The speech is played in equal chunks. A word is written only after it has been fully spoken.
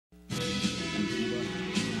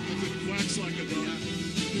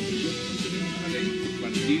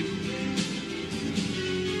partir.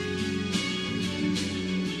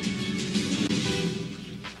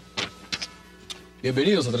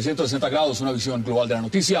 Bienvenidos a 360 grados, una visión global de la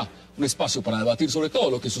noticia, un espacio para debatir sobre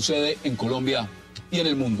todo lo que sucede en Colombia y en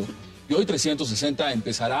el mundo. Y hoy 360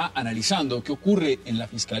 empezará analizando qué ocurre en la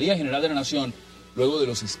Fiscalía General de la Nación luego de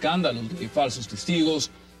los escándalos de falsos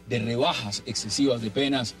testigos, de rebajas excesivas de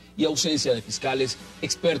penas y ausencia de fiscales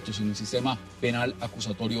expertos en el sistema penal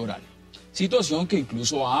acusatorio oral. Situación que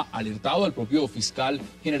incluso ha alertado al propio fiscal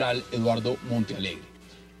general Eduardo Montealegre.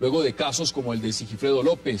 Luego de casos como el de Sigifredo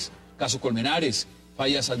López, caso Colmenares,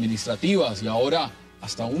 fallas administrativas y ahora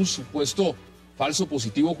hasta un supuesto falso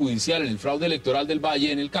positivo judicial en el fraude electoral del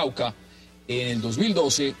Valle en el Cauca, en el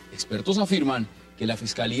 2012, expertos afirman que la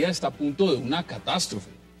Fiscalía está a punto de una catástrofe.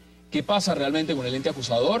 ¿Qué pasa realmente con el ente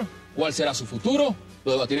acusador? ¿Cuál será su futuro?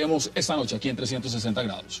 Lo debatiremos esta noche aquí en 360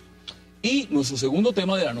 grados. Y nuestro segundo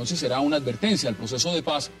tema de la noche será una advertencia al proceso de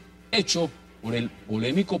paz hecho por el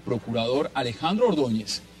polémico procurador Alejandro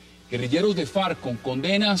Ordóñez. Guerrilleros de Farc con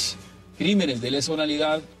condenas, crímenes de lesa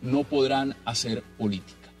humanidad no podrán hacer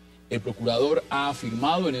política. El procurador ha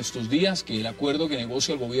afirmado en estos días que el acuerdo que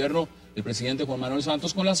negocia el gobierno del presidente Juan Manuel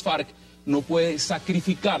Santos con las Farc no puede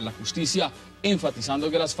sacrificar la justicia,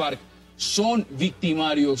 enfatizando que las Farc son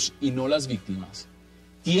victimarios y no las víctimas.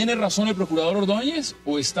 ¿Tiene razón el procurador Ordóñez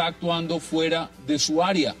o está actuando fuera de su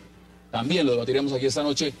área? También lo debatiremos aquí esta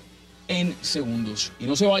noche en segundos. Y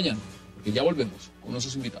no se vayan, porque ya volvemos con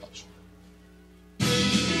nuestros invitados.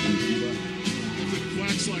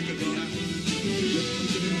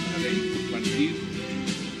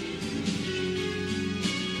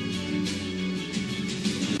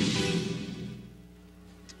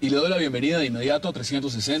 Y le doy la bienvenida de inmediato a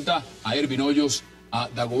 360 a Ervin Hoyos, a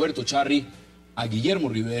Dagoberto Charri, a Guillermo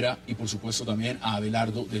Rivera y por supuesto también a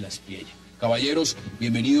Abelardo de la Espriella. Caballeros,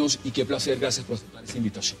 bienvenidos y qué placer, gracias por aceptar esta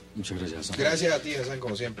invitación. Muchas gracias, Hassan. Gracias a ti, Hassan,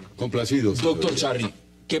 como siempre. Complacidos. Doctor Charri,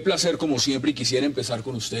 qué placer como siempre y quisiera empezar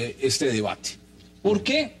con usted este debate. ¿Por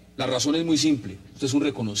qué? La razón es muy simple. Usted es un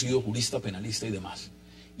reconocido jurista, penalista y demás.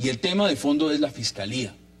 Y el tema de fondo es la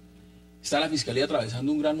Fiscalía. ¿Está la Fiscalía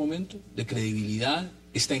atravesando un gran momento de credibilidad?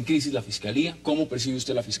 ¿Está en crisis la Fiscalía? ¿Cómo percibe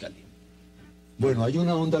usted la Fiscalía? Bueno, hay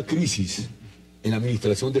una honda crisis en la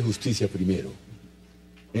Administración de Justicia primero,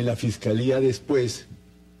 en la Fiscalía después,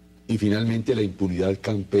 y finalmente la impunidad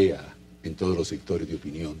campea en todos los sectores de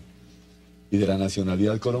opinión y de la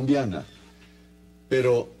nacionalidad colombiana.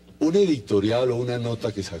 Pero un editorial o una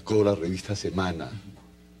nota que sacó la revista Semana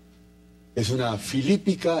es una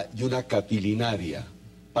filípica y una catilinaria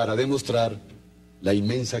para demostrar la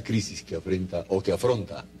inmensa crisis que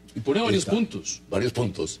afronta. Y pone varios puntos. Varios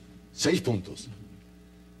puntos, 6 puntos.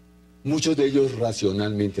 Muchos de ellos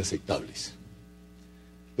racionalmente aceptables.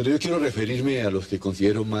 Pero yo quiero referirme a los que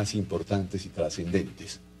considero más importantes y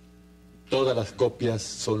trascendentes. Todas las copias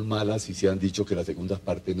son malas y se han dicho que las segundas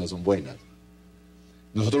partes no son buenas.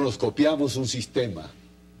 Nosotros nos copiamos un sistema,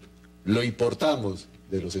 lo importamos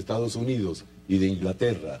de los Estados Unidos y de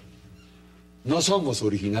Inglaterra. No somos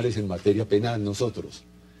originales en materia penal nosotros.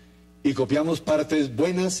 Y copiamos partes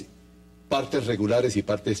buenas, partes regulares y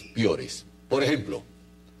partes peores. Por ejemplo,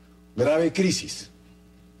 grave crisis,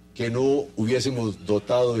 que no hubiésemos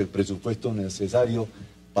dotado del presupuesto necesario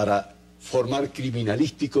para formar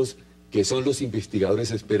criminalísticos, que son los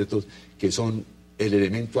investigadores expertos, que son el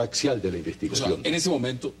elemento axial de la investigación. O sea, en ese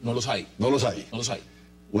momento no los hay. No los hay. No los hay.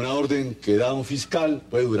 Una orden que da un fiscal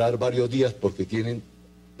puede durar varios días porque tienen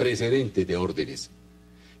precedentes de órdenes.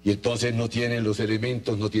 Y entonces no tienen los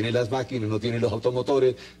elementos, no tienen las máquinas, no tienen los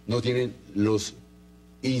automotores, no tienen los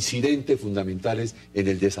incidentes fundamentales en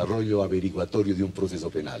el desarrollo averiguatorio de un proceso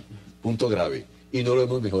penal. Punto grave. Y no lo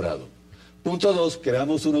hemos mejorado. Punto 2,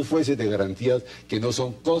 creamos unos jueces de garantías que no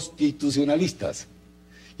son constitucionalistas.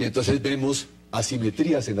 Y entonces vemos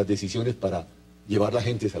asimetrías en las decisiones para llevar a la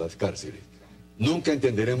gente a las cárceles. Nunca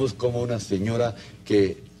entenderemos cómo una señora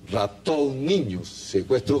que raptó a un niño,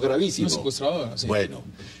 secuestro gravísimo. Una secuestradora, sí. Bueno,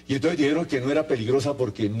 y entonces dijeron que no era peligrosa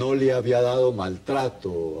porque no le había dado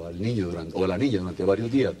maltrato al niño o a la niña durante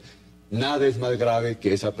varios días. Nada es más grave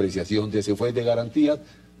que esa apreciación de ese juez de garantías,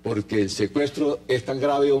 porque el secuestro es tan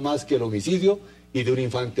grave o más que el homicidio y de un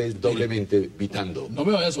infante es doblemente vitando. No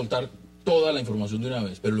me vaya a soltar toda la información de una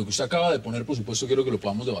vez, pero lo que usted acaba de poner, por supuesto, quiero que lo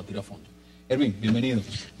podamos debatir a fondo. Ervin, bienvenido.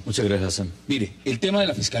 Muchas gracias, Hassan. Mire, el tema de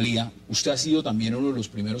la Fiscalía, usted ha sido también uno de los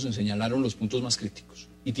primeros en señalar los puntos más críticos.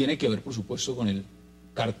 Y tiene que ver, por supuesto, con el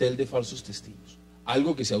cartel de falsos testigos.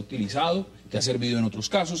 Algo que se ha utilizado, que ha servido en otros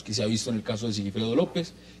casos, que se ha visto en el caso de Sigifredo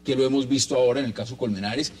López, que lo hemos visto ahora en el caso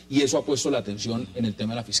Colmenares, y eso ha puesto la atención en el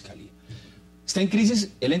tema de la Fiscalía. ¿Está en crisis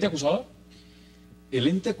el ente acusador? El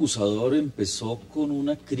ente acusador empezó con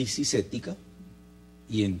una crisis ética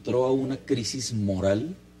y entró a una crisis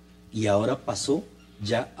moral y ahora pasó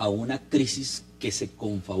ya a una crisis que se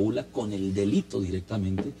confabula con el delito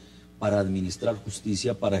directamente para administrar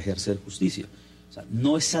justicia, para ejercer justicia. O sea,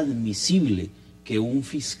 no es admisible que un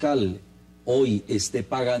fiscal hoy esté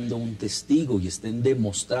pagando un testigo y estén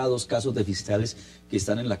demostrados casos de fiscales que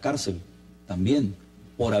están en la cárcel también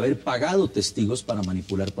por haber pagado testigos para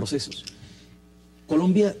manipular procesos.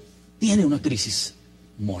 Colombia tiene una crisis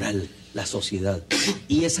moral, la sociedad,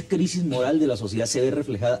 y esa crisis moral de la sociedad se ve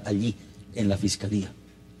reflejada allí, en la Fiscalía.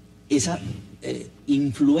 Esa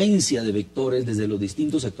influencia de vectores desde los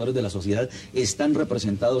distintos sectores de la sociedad están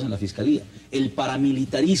representados en la Fiscalía. El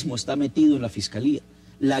paramilitarismo está metido en la Fiscalía.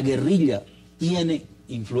 La guerrilla tiene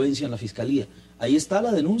influencia en la Fiscalía. Ahí está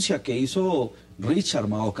la denuncia que hizo Richard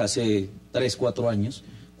Maoc hace 3, 4 años,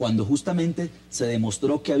 cuando justamente se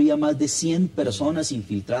demostró que había más de 100 personas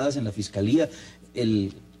infiltradas en la Fiscalía.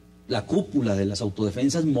 La cúpula de las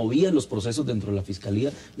autodefensas movía los procesos dentro de la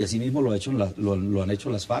Fiscalía y así mismo lo han hecho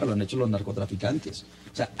las Farc, lo han hecho los narcotraficantes.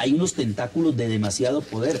 O sea, hay unos tentáculos de demasiado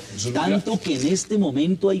poder, tanto que en este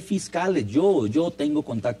momento hay fiscales, yo tengo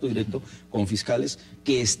contacto directo con fiscales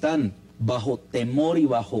que están bajo temor y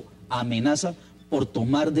bajo amenaza por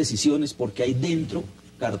tomar decisiones porque hay dentro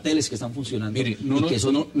carteles que están funcionando. Mire, que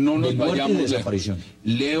son no nos de muerte y vayamos de desaparición.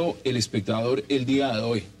 Leo El Espectador el día de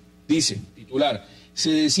hoy. Dice, titular: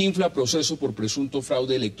 se desinfla proceso por presunto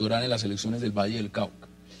fraude electoral en las elecciones del Valle del Cauca.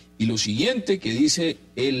 Y lo siguiente que dice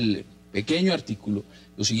el pequeño artículo,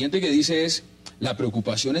 lo siguiente que dice es: la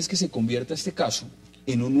preocupación es que se convierta este caso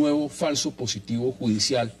en un nuevo falso positivo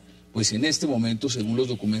judicial, pues en este momento, según los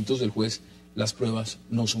documentos del juez, las pruebas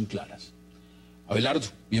no son claras. Abelardo,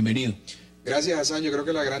 bienvenido. Gracias, Hassan. Yo creo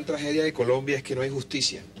que la gran tragedia de Colombia es que no hay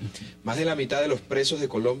justicia. Más de la mitad de los presos de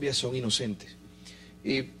Colombia son inocentes.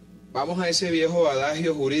 Y vamos a ese viejo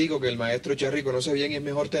adagio jurídico que el maestro Charry conoce bien: es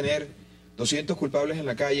mejor tener 200 culpables en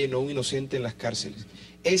la calle y no un inocente en las cárceles.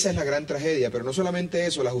 Esa es la gran tragedia, pero no solamente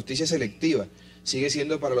eso, la justicia selectiva sigue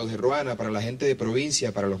siendo para los de Ruana, para la gente de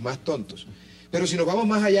provincia, para los más tontos. Pero si nos vamos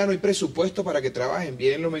más allá, no hay presupuesto para que trabajen.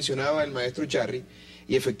 Bien lo mencionaba el maestro Charry,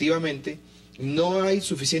 y efectivamente no hay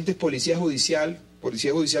suficientes policía judicial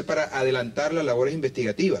para adelantar las labores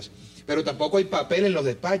investigativas, pero tampoco hay papel en los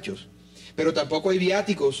despachos, pero tampoco hay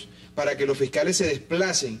viáticos para que los fiscales se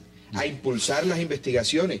desplacen a impulsar las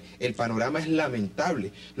investigaciones. El panorama es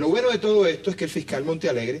lamentable. Lo bueno de todo esto es que el fiscal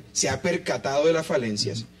Montealegre se ha percatado de las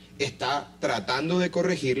falencias, está tratando de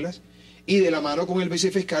corregirlas, y de la mano con el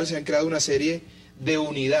vicefiscal se han creado una serie de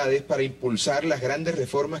unidades para impulsar las grandes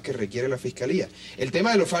reformas que requiere la Fiscalía. El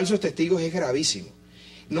tema de los falsos testigos es gravísimo.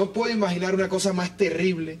 No puedo imaginar una cosa más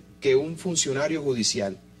terrible que un funcionario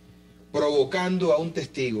judicial provocando a un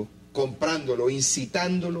testigo, comprándolo,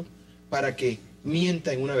 incitándolo para que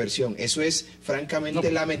mienta en una versión. Eso es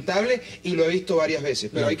francamente lamentable y lo he visto varias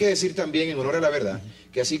veces. Pero hay que decir también, en honor a la verdad,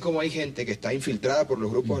 que así como hay gente que está infiltrada por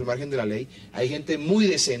los grupos al margen de la ley, hay gente muy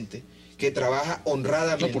decente que trabaja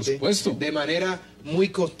honradamente, de manera muy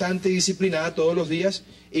constante y disciplinada todos los días,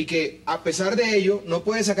 y que a pesar de ello no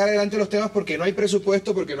puede sacar adelante los temas porque no hay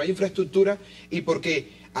presupuesto, porque no hay infraestructura y porque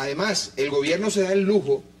además el gobierno se da el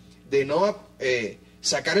lujo de no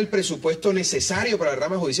sacar el presupuesto necesario para la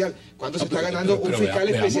rama judicial. ¿Cuánto se está ganando un fiscal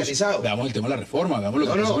especializado? Veamos el tema de la reforma, veamos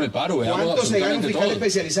lo que pasó con el paro. ¿Cuánto se gana un fiscal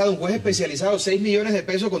especializado, un juez especializado? 6 millones de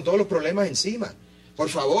pesos con todos los problemas encima. Por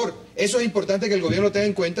favor, eso es importante que el gobierno tenga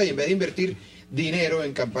en cuenta, y en vez de invertir dinero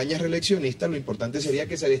en campañas reeleccionistas, lo importante sería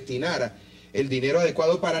que se destinara el dinero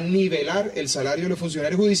adecuado para nivelar el salario de los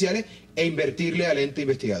funcionarios judiciales e invertirle al ente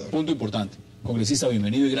investigador. Punto importante. Congresista,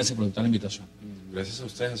 bienvenido y gracias por aceptar la invitación. Gracias a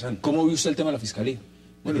usted, Hassan. ¿Cómo ve usted el tema de la Fiscalía?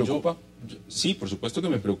 ¿Me preocupa? Sí, por supuesto que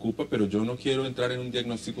me preocupa, pero yo no quiero entrar en un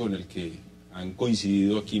diagnóstico en el que han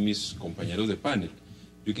coincidido aquí mis compañeros de panel.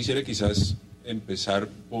 Yo quisiera quizás empezar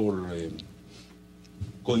por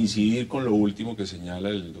coincidir con lo último que señala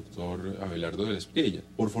el doctor Abelardo de Espriella.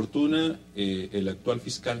 Por fortuna, el actual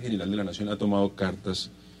fiscal general de la Nación ha tomado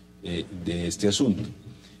cartas de este asunto.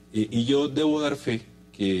 Y yo debo dar fe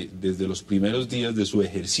que desde los primeros días de su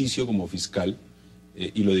ejercicio como fiscal,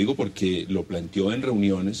 y lo digo porque lo planteó en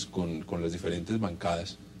reuniones con las diferentes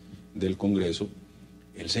bancadas del Congreso,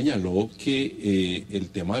 él señaló que el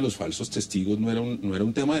tema de los falsos testigos no era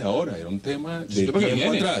un tema de ahora, era un tema de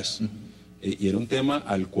tiempo atrás. Y era un tema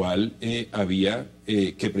al cual había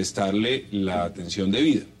que prestarle la atención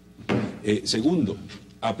debida. Segundo,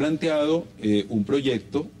 ha planteado un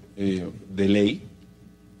proyecto de ley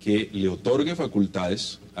que le otorgue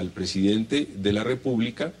facultades al presidente de la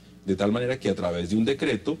República, de tal manera que a través de un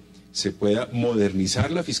decreto se pueda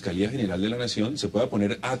modernizar la Fiscalía General de la Nación, se pueda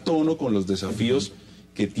poner a tono con los desafíos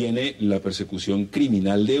que tiene la persecución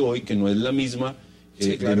criminal de hoy, que no es la misma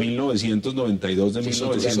de 1992, de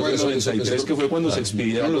 1993, que fue cuando se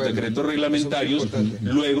expidieron los decretos reglamentarios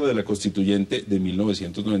luego de la constituyente de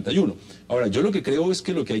 1991. Ahora, yo lo que creo es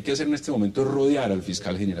que lo que hay que hacer en este momento es rodear al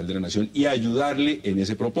fiscal general de la Nación y ayudarle en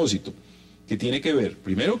ese propósito, que tiene que ver,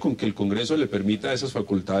 primero, con que el Congreso le permita esas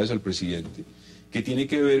facultades al presidente, que tiene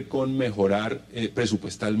que ver con mejorar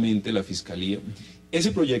presupuestalmente la Fiscalía.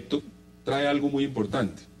 Ese proyecto trae algo muy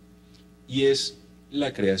importante, y es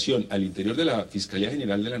la creación al interior de la Fiscalía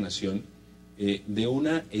General de la Nación de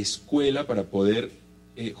una escuela para poder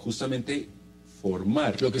justamente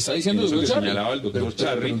formar, lo que está diciendo lo que señalaba el doctor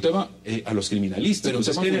Charri, a los criminalistas. Pero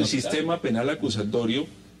entonces, que en el sistema penal acusatorio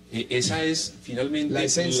esa es finalmente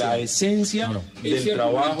la esencia del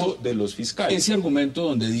trabajo de los fiscales. Ese argumento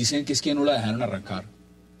donde dicen que es que no la dejaron arrancar,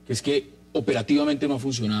 que es que operativamente no ha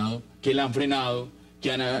funcionado, que la han frenado,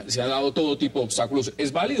 que se ha dado todo tipo de obstáculos,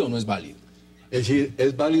 ¿es válido o no es válido? Es decir,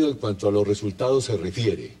 es válido en cuanto a los resultados se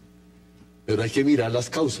refiere, pero hay que mirar las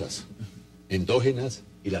causas endógenas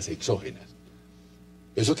y las exógenas.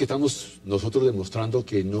 Eso que estamos nosotros demostrando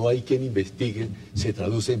que no hay quien investigue se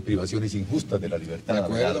traduce en privaciones injustas de la libertad.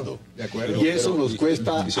 De acuerdo. Y eso nos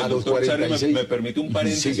cuesta a los 46... Me permite un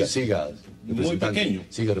paréntesis siga, muy pequeño.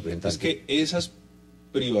 Siga, representante. Es que esas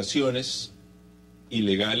privaciones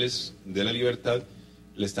ilegales de la libertad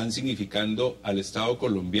le están significando al Estado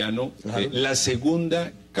colombiano la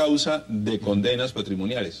segunda causa de condenas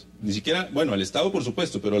patrimoniales. Ni siquiera, bueno, al Estado por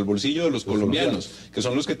supuesto, pero al bolsillo de los colombianos, que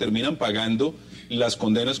son los que terminan pagando las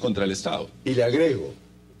condenas contra el Estado. Y le agrego,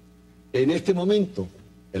 en este momento,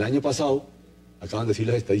 el año pasado, acaban de decir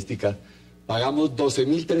las estadísticas, pagamos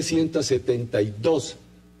 12.372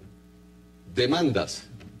 demandas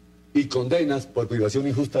y condenas por privación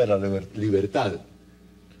injusta de la libertad,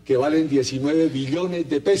 que valen 19 billones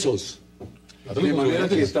de pesos. De manera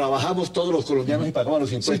que trabajamos todos los colombianos y pagamos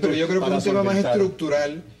los impuestos. Sí, pero yo creo que es un tema más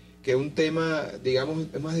estructural que un tema, digamos,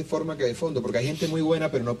 es más de forma que de fondo, porque hay gente muy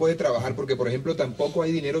buena, pero no puede trabajar porque, por ejemplo, tampoco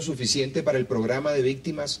hay dinero suficiente para el programa de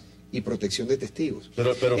víctimas y protección de testigos.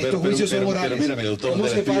 Estos juicios son morales. Mírame, doctor, ¿Cómo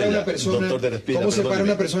se para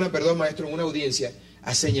una persona, perdón, maestro, en una audiencia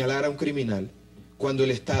a señalar a un criminal cuando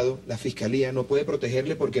el Estado, la Fiscalía, no puede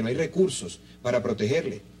protegerle porque no hay recursos para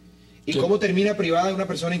protegerle? ¿Y cómo termina privada una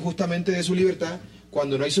persona injustamente de su libertad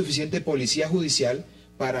cuando no hay suficiente policía judicial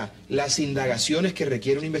para las indagaciones que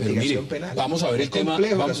requiere una investigación penal? Vamos a ver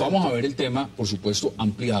vamos a ver el tema, por supuesto,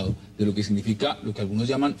 ampliado de lo que significa lo que algunos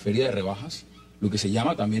llaman feria de rebajas, lo que se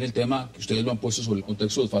llama también el tema que ustedes lo han puesto sobre el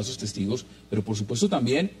contexto de los falsos testigos, pero por supuesto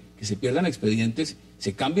también que se pierdan expedientes,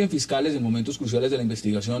 se cambien fiscales en momentos cruciales de la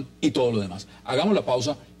investigación y todo lo demás. Hagamos la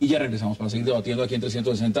pausa y ya regresamos para seguir debatiendo aquí en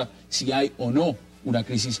 360 si hay o no una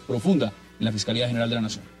crisis profunda en la Fiscalía General de la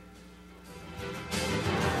Nación.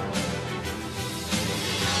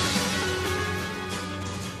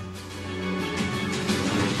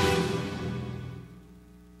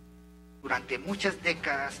 Durante muchas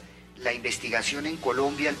décadas, la investigación en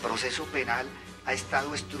Colombia, el proceso penal, ha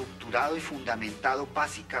estado estructurado y fundamentado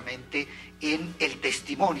básicamente en el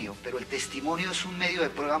testimonio, pero el testimonio es un medio de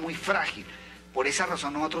prueba muy frágil. Por esa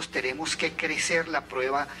razón nosotros tenemos que crecer la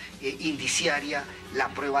prueba indiciaria, la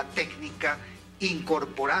prueba técnica,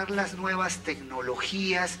 incorporar las nuevas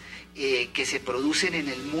tecnologías que se producen en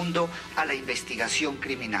el mundo a la investigación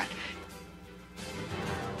criminal.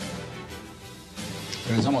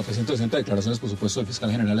 Regresamos a 360 declaraciones, por supuesto, del fiscal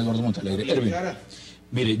general Eduardo Montalegre.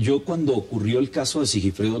 Mire, yo cuando ocurrió el caso de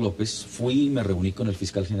Sigifredo López, fui y me reuní con el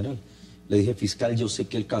fiscal general. Le dije, fiscal, yo sé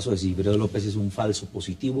que el caso de Sigifredo López es un falso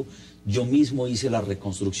positivo. Yo mismo hice la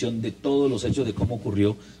reconstrucción de todos los hechos de cómo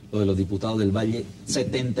ocurrió lo de los diputados del Valle.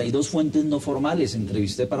 72 fuentes no formales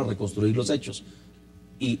entrevisté para reconstruir los hechos.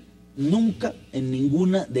 Y nunca en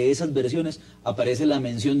ninguna de esas versiones aparece la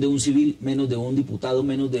mención de un civil, menos de un diputado,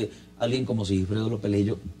 menos de alguien como Sigifredo López. Le dije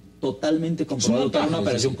yo, totalmente comprobado, una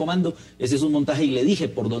operación comando, ese es un montaje, y le dije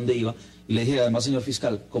por dónde iba, y le dije además, señor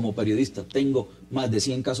fiscal, como periodista, tengo más de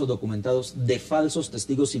 100 casos documentados de falsos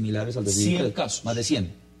testigos similares al de 100 casos. Más de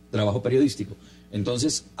 100, trabajo periodístico.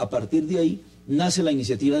 Entonces, a partir de ahí, nace la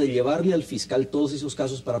iniciativa de llevarle al fiscal todos esos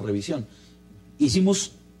casos para revisión.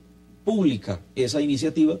 Hicimos pública esa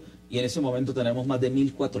iniciativa, y en ese momento tenemos más de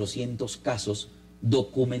 1.400 casos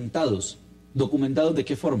documentados. ¿Documentados de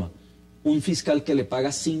qué forma? Un fiscal que le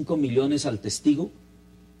paga 5 millones al testigo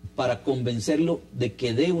para convencerlo de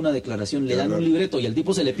que dé una declaración, le dan un libreto y al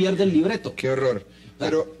tipo se le pierde el libreto. ¡Qué horror!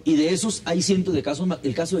 Pero... Y de esos hay cientos de casos más.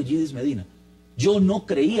 El caso de Gidis Medina. Yo no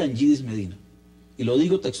creía en Gidis Medina. y lo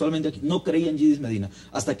digo textualmente aquí, no creía en Gidis Medina,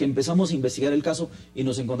 hasta que empezamos a investigar el caso y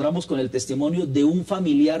nos encontramos con el testimonio de un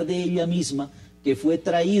familiar de ella misma que fue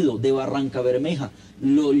traído de Barranca Bermeja,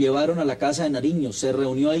 lo llevaron a la casa de Nariño, se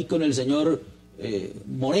reunió ahí con el señor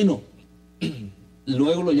Moreno,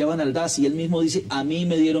 luego lo llevan al DAS y él mismo dice, a mí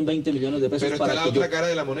me dieron 20 millones de pesos. Pero está la otra cara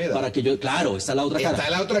de la moneda. Para que yo, claro, está la otra cara. Está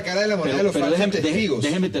la otra cara de la moneda de los pero falsos testigos.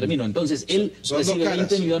 Déjeme termino. Entonces, él recibe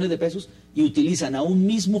 20 millones de pesos y utilizan a un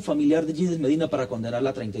mismo familiar de Gidis Medina para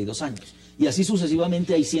condenarla a 32 años. Y así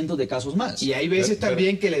sucesivamente hay cientos de casos más. Y hay veces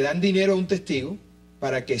también que le dan dinero a un testigo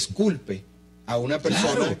para que exculpe a una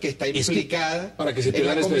persona que está implicada para que se en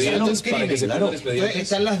la comisión de un crimen. Entonces,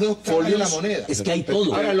 están las dos caras de la moneda. Es que hay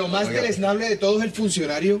todo. Ahora, lo más deleznable de todo es el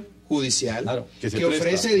funcionario judicial que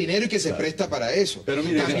ofrece dinero y que se presta para eso. Pero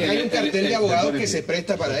mire, también hay un cartel de abogados que se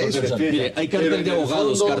presta para eso. Mire, hay cartel de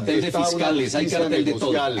abogados, cartel de fiscales, hay cartel de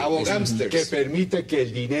todo. Abogámsters. Que permite que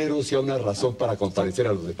el dinero sea una razón para comparecer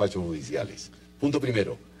a los despachos judiciales. Punto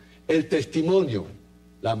primero. El testimonio,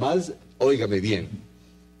 la más, óigame bien,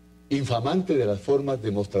 infamante de las formas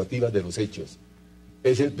demostrativas de los hechos,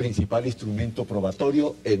 es el principal instrumento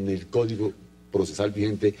probatorio en el Código Procesal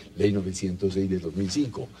vigente, Ley 906 de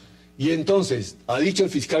 2005. Y entonces, ha dicho el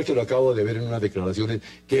fiscal, que lo acabo de ver en unas declaraciones,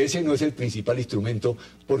 que ese no es el principal instrumento,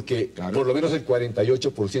 porque por lo menos el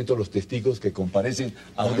 48% de los testigos que comparecen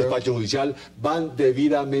a un despacho judicial van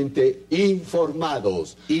debidamente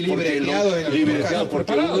informados. Y libreteados.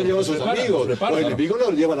 Porque uno lleva a sus amigos, o el enemigo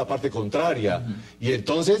lo lleva a la parte contraria. Y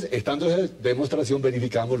entonces, estando esa demostración,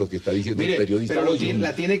 verificamos lo que está diciendo el periodista. Pero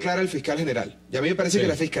la tiene clara el fiscal general. Y a mí me parece que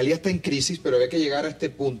la Fiscalía está en crisis, pero había que llegar a este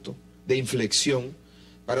punto de inflexión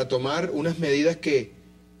para tomar unas medidas que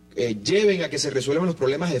lleven a que se resuelvan los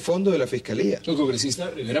problemas de fondo de la Fiscalía. El congresista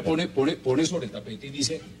Rivera pone sobre el tapete y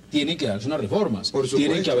dice, tienen que darse unas reformas, por supuesto,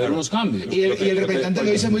 tienen que haber unos cambios. Y el representante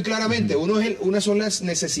lo dice muy claramente, unas son las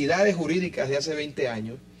necesidades jurídicas de hace 20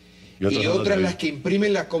 años y otras las que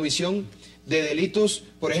imprimen la comisión de delitos,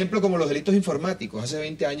 por ejemplo, como los delitos informáticos. Hace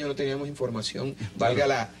 20 años no teníamos información, valga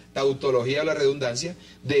la tautología o la redundancia,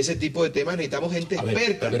 de ese tipo de temas. Necesitamos gente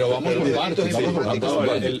experta. Pero vamos por partes.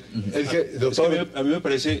 A mí me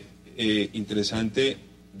parece interesante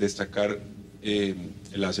destacar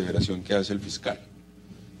la aseveración que hace el fiscal.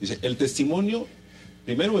 Dice, el testimonio,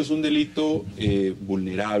 primero, es un delito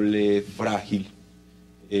vulnerable, frágil.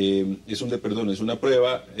 Es una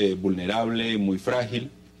prueba vulnerable, muy frágil.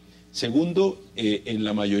 Segundo, en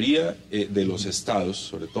la mayoría de los estados,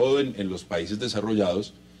 sobre todo en los países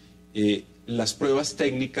desarrollados, las pruebas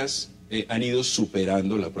técnicas han ido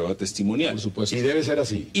superando la prueba testimonial. Por supuesto. Y debe ser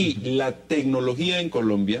así. Y la tecnología en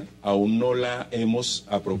Colombia aún no la hemos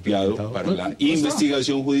apropiado para la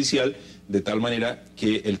investigación judicial, de tal manera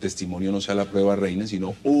que el testimonio no sea la prueba reina,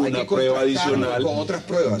 sino una prueba adicional, con otras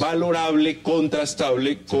pruebas, valorable,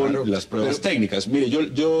 contrastable con las pruebas técnicas. Mire,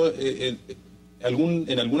 yo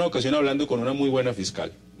en alguna ocasión, hablando con una muy buena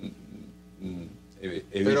fiscal,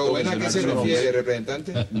 pero buena, ¿a qué se refiere,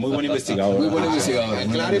 representante? Muy buen investigador. Muy buen investigador.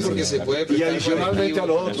 Aclare, porque se puede. Y adicionalmente a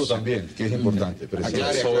lo otro también, que es importante.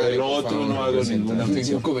 Sobre lo otro no hago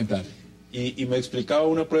ningún comentario. Y me explicaba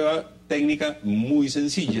una prueba técnica muy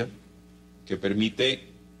sencilla que permite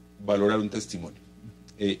valorar un testimonio.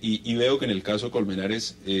 Y veo que en el caso de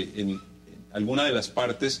Colmenares, en alguna de las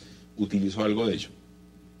partes utilizó algo de ello.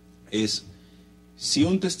 Es, si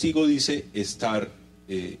un testigo dice estar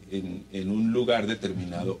en un lugar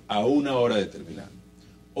determinado a una hora determinada,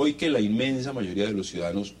 hoy que la inmensa mayoría de los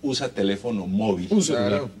ciudadanos usa teléfono móvil,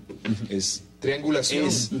 es triangulación.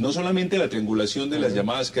 Es no solamente la triangulación de las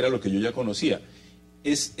llamadas, que era lo que yo ya conocía,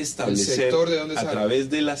 es establecer a través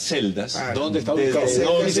de las celdas dónde está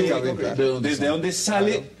desde dónde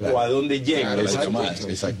sale o a dónde llega la llamada,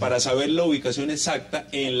 para saber la ubicación exacta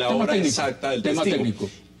en la hora exacta del testigo.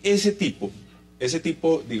 Ese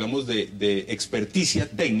tipo, digamos, de experticia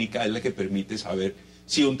técnica es la que permite saber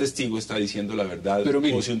si un testigo está diciendo la verdad,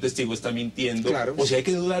 o si un testigo está mintiendo, o si hay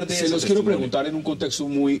que dudar de eso. Se los quiero preguntar en un contexto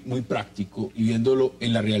muy, muy práctico y viéndolo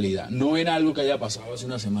en la realidad. No en algo que haya pasado hace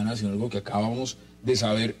una semana, sino algo que acabamos de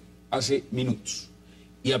saber hace minutos.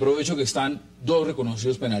 Y aprovecho que están dos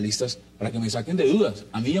reconocidos penalistas para que me saquen de dudas,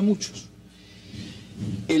 a mí y a muchos.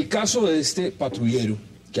 El caso de este patrullero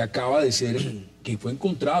que acaba de ser, que fue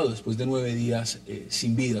encontrado después de 9 días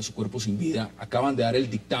sin vida, su cuerpo sin vida, acaban de dar el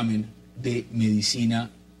dictamen de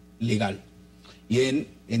medicina legal, y en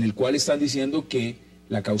el cual están diciendo que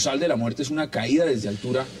la causal de la muerte es una caída desde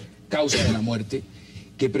altura, causa de la muerte,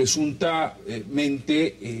 que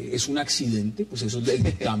presuntamente es un accidente, pues eso es del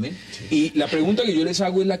dictamen. Y la pregunta que yo les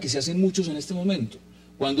hago es la que se hacen muchos en este momento.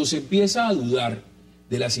 Cuando se empieza a dudar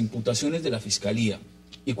de las imputaciones de la Fiscalía,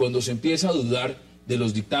 y cuando se empieza a dudar de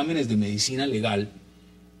los dictámenes de medicina legal,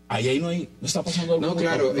 ahí no está pasando algo. No,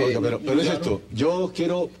 claro. Pero es esto, yo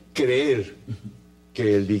quiero creer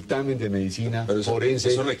que el dictamen de medicina forense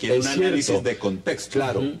eso requiere un análisis de contexto.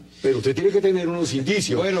 Claro, pero usted tiene que tener unos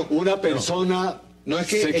indicios. Bueno, una persona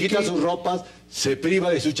se quita sus ropas, se priva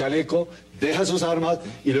de su chaleco, deja sus armas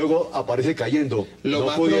y luego aparece cayendo. Lo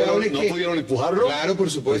más probable es que... ¿No pudieron empujarlo? Claro, por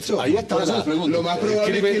supuesto. Pues ahí está. Lo más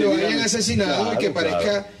probable es que lo hayan asesinado y que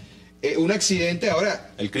parezca un accidente.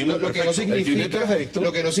 Ahora, el crimen lo que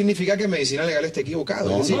no significa que medicina legal esté equivocado.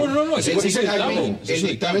 No, el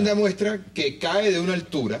dictamen demuestra que cae de una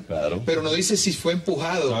altura, pero no dice si fue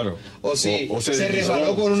empujado o si se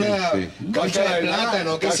resbaló con una concha de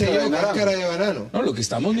plátano, qué sé yo, cáscara de banano. No, lo que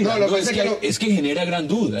estamos mirando es que genera gran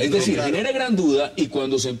duda. Es decir, genera gran duda, y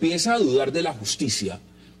cuando se empieza a dudar de la justicia,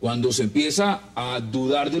 cuando se empieza a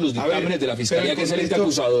dudar de los dictámenes de la Fiscalía, que es el ente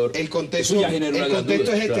acusador, eso ya genera una gran duda. El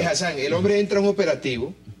contexto es Hassan. El hombre entra a un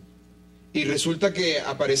operativo y resulta que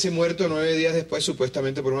aparece muerto 9 días después,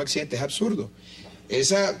 supuestamente por un accidente. Es absurdo.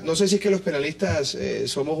 No sé si es que los penalistas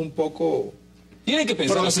somos un poco... Tienen que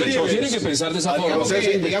pensar de esa forma.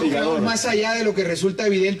 Digamos que vamos más allá de lo que resulta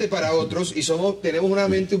evidente para otros y tenemos una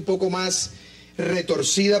mente un poco más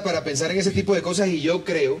retorcida para pensar en ese tipo de cosas, y yo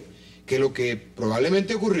creo que lo que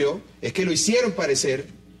probablemente ocurrió es que lo hicieron parecer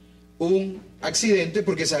un accidente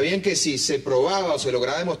porque sabían que si se probaba o se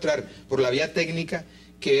lograba demostrar por la vía técnica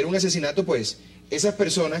que era un asesinato, pues esas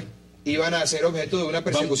personas iban a ser objeto de una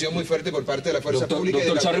persecución muy fuerte por parte de la fuerza pública y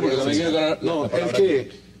de la No, es que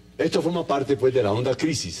esto forma parte pues de la honda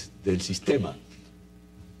crisis del sistema.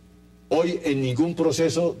 Hoy en ningún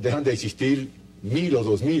proceso dejan de existir 1000 o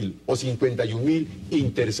 2000 o 51.000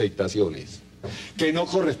 interceptaciones que no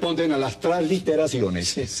corresponden a las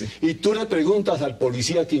transliteraciones. Y tú le preguntas al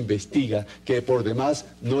policía que investiga, que por demás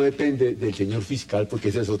no depende del señor fiscal, porque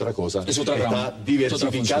esa es otra cosa. Está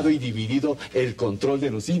diversificado y dividido el control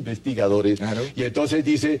de los investigadores. Y entonces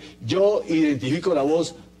dice, yo identifico la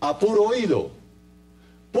voz a puro oído.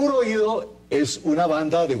 Puro oído es una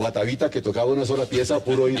banda de Guatavita que tocaba una sola pieza a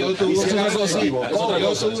puro oído. Es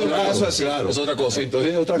otra cosa.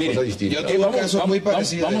 Entonces es otra cosa distinta.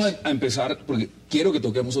 Vamos a empezar, porque quiero que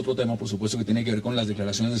toquemos otro tema, por supuesto, que tiene que ver con las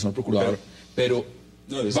declaraciones del señor Procurador, pero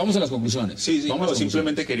vamos a las conclusiones.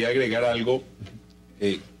 Simplemente quería agregar algo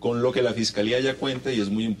con lo que la Fiscalía ya cuenta, y es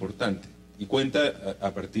muy importante, y cuenta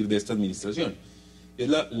a partir de esta administración. Es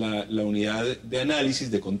la unidad de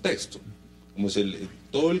análisis de contexto. Como es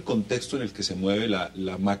todo el contexto en el que se mueve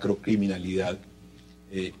la macrocriminalidad,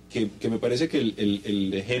 que me parece que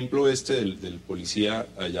el ejemplo del policía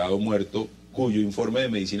hallado muerto, cuyo informe de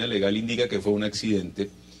medicina legal indica que fue un accidente,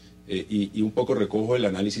 y un poco recojo el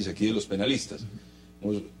análisis aquí de los penalistas.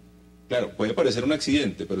 Claro, puede parecer un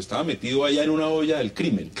accidente, pero estaba metido allá en una olla del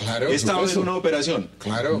crimen. Estaba en una operación.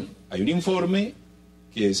 Hay un informe,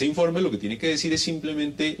 que ese informe lo que tiene que decir es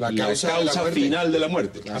simplemente la causa final de la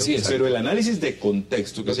muerte. Así es. Pero el análisis de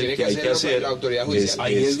contexto, que es el que hay que hacer, la autoridad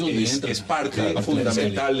judicial. Es parte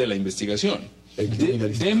fundamental de la investigación.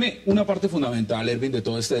 Deme una parte fundamental, Erwin, de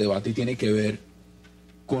todo este debate, y tiene que ver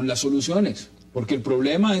con las soluciones. Porque el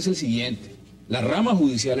problema es el siguiente. La rama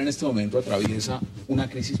judicial en este momento atraviesa una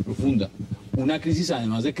crisis profunda. Una crisis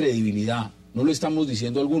además de credibilidad. No lo estamos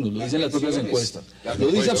diciendo algunos, lo dicen las propias encuestas. Lo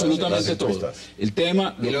dice absolutamente todo. El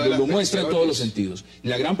tema lo muestra en todos los sentidos. Y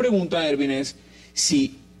la gran pregunta, Erwin, es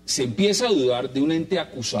si se empieza a dudar de un ente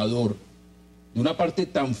acusador, de una parte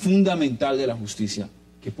tan fundamental de la justicia,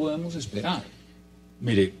 ¿qué podemos esperar?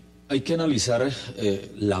 Mire, hay que analizar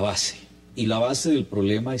la base. Y la base del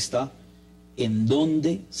problema está en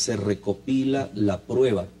dónde se recopila la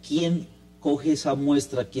prueba. ¿Quién coge esa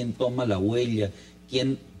muestra? ¿Quién toma la huella?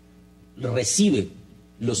 ¿Quién recibe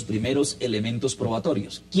los primeros elementos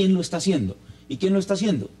probatorios? ¿Quién lo está haciendo? ¿Y quién lo está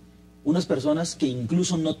haciendo? Unas personas que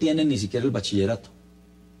incluso no tienen ni siquiera el bachillerato,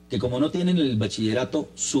 que como no tienen el bachillerato,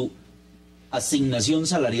 su asignación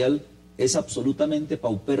salarial es absolutamente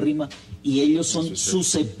paupérrima y ellos son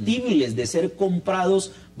susceptibles de ser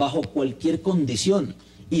comprados bajo cualquier condición.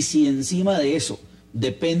 Y si encima de eso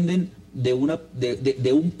dependen de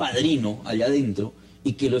un padrino allá adentro,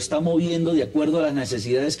 y que lo está moviendo de acuerdo a las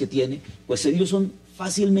necesidades que tiene, pues ellos son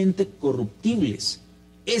fácilmente corruptibles.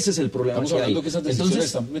 Ese es el problema. Estamos hablando que esas decisiones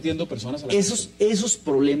están metiendo personas a la cárcel. Esos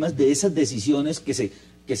problemas de esas decisiones que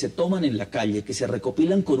se toman en la calle, que se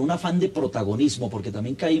recopilan con un afán de protagonismo, porque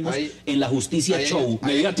también caímos en la justicia show.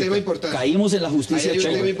 Caímos en la justicia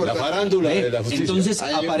show. La farándula de la justicia. Entonces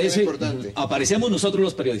aparecemos nosotros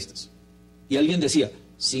los periodistas. Y alguien decía,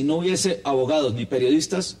 si no hubiese abogados ni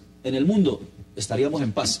periodistas en el mundo, estaríamos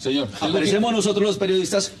en paz. Señor, aparecemos nosotros los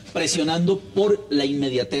periodistas presionando por la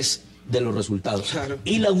inmediatez de los resultados. Claro.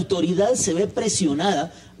 Y la autoridad se ve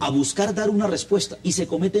presionada a buscar dar una respuesta y se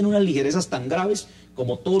cometen unas ligerezas tan graves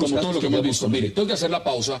como todos los casos todo lo que ya hemos visto. conocido. Mire, tengo que hacer la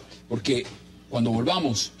pausa porque cuando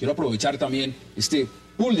volvamos quiero aprovechar también este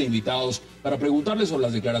pool de invitados para preguntarles sobre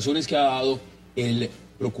las declaraciones que ha dado el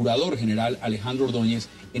Procurador General Alejandro Ordóñez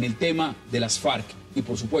en el tema de las Farc y,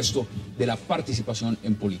 por supuesto, de la participación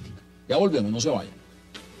en política. Ya volvemos, no se vayan.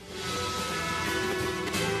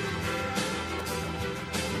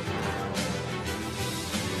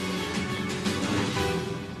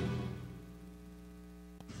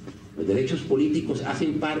 Los derechos políticos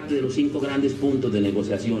hacen parte de los 5 grandes puntos de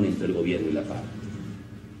negociación entre el Gobierno y la Farc,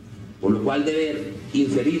 por lo cual debe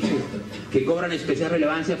inferirse que cobran especial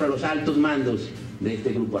relevancia para los altos mandos de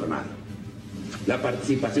este grupo armado. La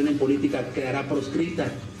participación en política quedará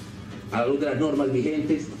proscrita a la luz de las normas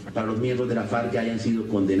vigentes para los miembros de la Farc que hayan sido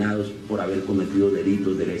condenados por haber cometido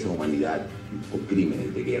delitos de lesa humanidad o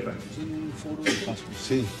crímenes de guerra.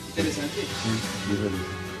 Sí. Interesante.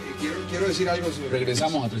 Quiero decir algo sobre...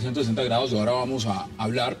 Regresamos a 360 grados y ahora vamos a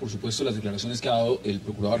hablar, por supuesto, de las declaraciones que ha dado el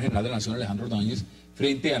Procurador General de la Nación, Alejandro Ordóñez,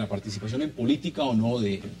 frente a la participación en política o no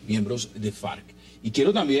de miembros de Farc. Y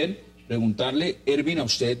quiero también preguntarle, Ervin, a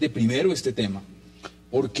usted de primero este tema,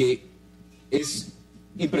 porque es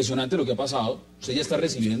impresionante lo que ha pasado. Usted ya está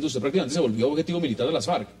recibiendo, usted prácticamente se volvió objetivo militar de las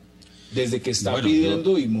Farc, desde que está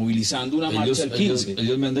pidiendo y movilizando una marcha el 15.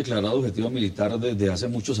 Ellos me han declarado objetivo militar desde hace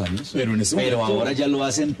muchos años, Pero momento... ahora ya lo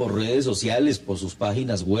hacen por redes sociales, por sus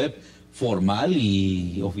páginas web, formal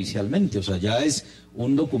y oficialmente. O sea, ya es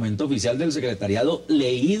un documento oficial del secretariado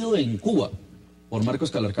leído en Cuba por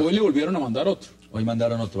Marcos Calarcá. Hoy le volvieron a mandar otro. Hoy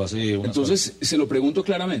mandaron otro hace unas Entonces, se lo pregunto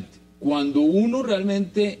claramente. Cuando uno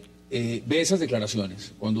realmente ve esas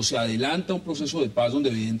declaraciones, cuando se adelanta un proceso de paz donde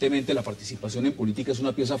evidentemente la participación en política es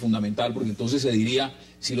una pieza fundamental, porque entonces se diría,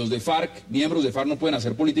 si los de Farc, miembros de Farc no pueden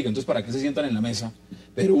hacer política, entonces ¿para qué se sientan en la mesa?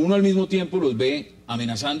 Pero uno al mismo tiempo los ve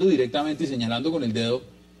amenazando directamente y señalando con el dedo.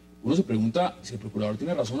 Uno se pregunta si el procurador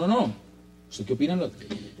tiene razón o no. ¿Usted qué opina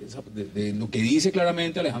de lo que dice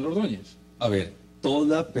claramente Alejandro Ordóñez? A ver,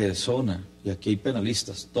 toda persona, y aquí hay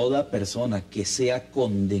penalistas, toda persona que sea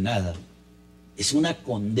condenada, es una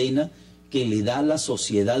condena que le da a la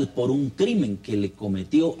sociedad por un crimen que le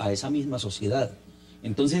cometió a esa misma sociedad.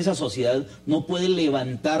 Entonces esa sociedad no puede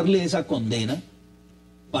levantarle esa condena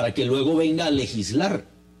para que luego venga a legislar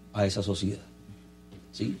a esa sociedad.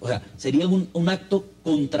 ¿Sí? O sea, sería un acto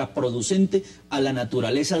contraproducente a la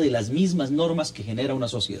naturaleza de las mismas normas que genera una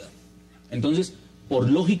sociedad. Entonces, por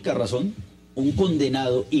lógica razón, un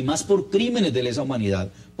condenado, y más por crímenes de lesa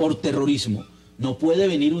humanidad, por terrorismo, no puede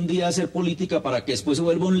venir un día a hacer política para que después se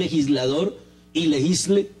vuelva un legislador y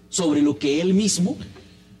legisle sobre lo que él mismo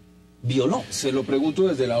violó. Se lo pregunto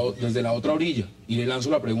desde la otra orilla y le lanzo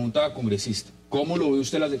la pregunta a congresista. ¿Cómo lo ve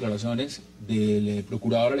usted las declaraciones del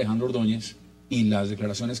procurador Alejandro Ordóñez y las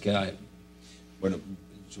declaraciones que da él? Bueno,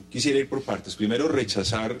 yo quisiera ir por partes. Primero,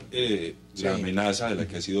 rechazar la amenaza de la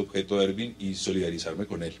que ha sido objeto Ervin y solidarizarme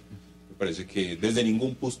con él. Me parece que desde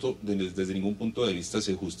ningún punto de vista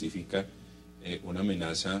se justifica una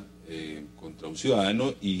amenaza contra un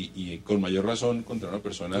ciudadano y con mayor razón contra una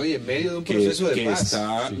persona en medio de un proceso de paz.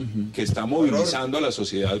 Que está movilizando a la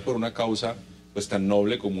sociedad por una causa pues tan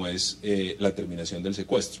noble como es la terminación del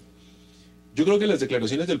secuestro. Yo creo que las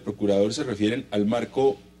declaraciones del procurador se refieren al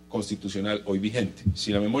marco constitucional hoy vigente.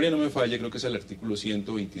 Si la memoria no me falla, creo que es el artículo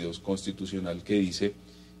 122 constitucional que dice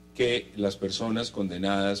que las personas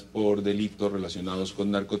condenadas por delitos relacionados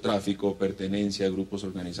con narcotráfico, pertenencia a grupos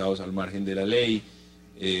organizados al margen de la ley,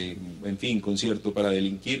 en fin, concierto para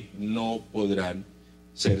delinquir, no podrán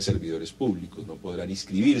ser servidores públicos, no podrán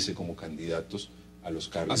inscribirse como candidatos a los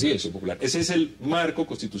cargos de elección popular. Ese es el marco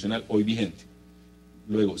constitucional hoy vigente.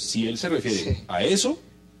 Luego, si él se refiere a eso,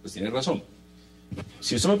 pues tiene razón.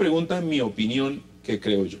 Si usted me pregunta mi opinión, ¿qué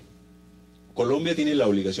creo yo? Colombia tiene la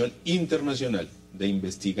obligación internacional de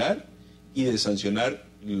investigar y de sancionar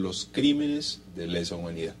los crímenes de lesa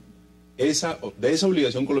humanidad. De esa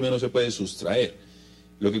obligación Colombia no se puede sustraer.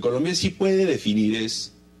 Lo que Colombia sí puede definir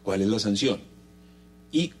es cuál es la sanción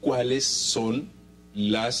y cuáles son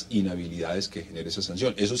las inhabilidades que genera esa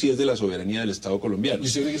sanción. Eso sí es de la soberanía del Estado colombiano. ¿Y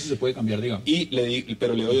usted cree que eso se puede cambiar, digamos?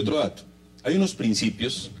 Pero le doy otro dato. Hay unos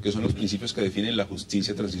principios, que son los principios que definen la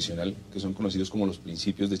justicia transicional, que son conocidos como los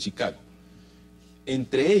principios de Chicago.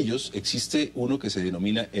 Entre ellos existe uno que se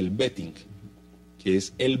denomina el vetting, que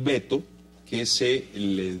es el veto que se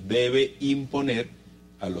le debe imponer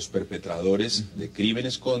a los perpetradores de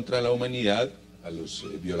crímenes contra la humanidad, a los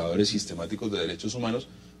violadores sistemáticos de derechos humanos,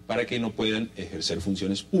 para que no puedan ejercer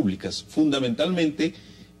funciones públicas. Fundamentalmente,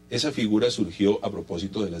 esa figura surgió a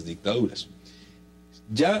propósito de las dictaduras.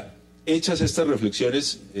 Ya hechas estas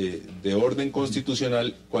reflexiones de orden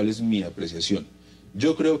constitucional, ¿cuál es mi apreciación?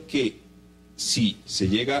 Yo creo que si se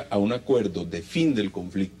llega a un acuerdo de fin del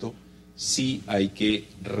conflicto, sí hay que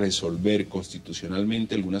resolver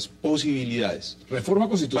constitucionalmente algunas posibilidades. Reforma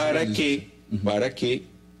constitucional. Para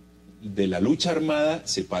que de la lucha armada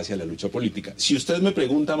se pase a la lucha política. Si usted me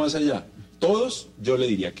pregunta más allá, ¿todos? Yo le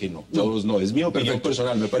diría que no. Todos no, es mi opinión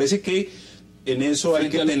personal. Me parece que en eso hay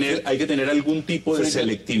que tener algún tipo de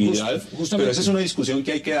selectividad, pero esa es una discusión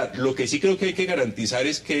que hay que dar. Lo que sí creo que hay que garantizar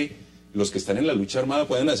es que los que están en la lucha armada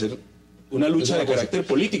puedan hacer una lucha de carácter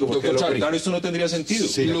político, porque de lo contrario esto no tendría sentido.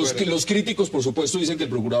 Sí, los críticos, por supuesto, dicen que el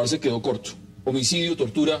procurador se quedó corto. Homicidio,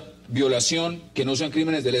 tortura, violación, que no sean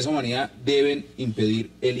crímenes de lesa humanidad, deben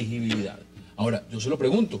impedir elegibilidad. Ahora, yo se lo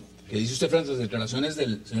pregunto, ¿qué dice usted frente a las declaraciones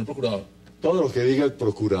del señor procurador? Todo lo que diga el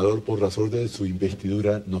procurador por razón de su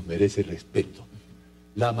investidura nos merece respeto.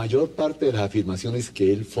 La mayor parte de las afirmaciones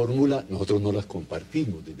que él formula, nosotros no las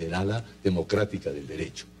compartimos desde el ala democrática del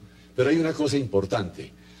derecho. Pero hay una cosa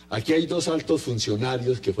importante. Aquí hay dos altos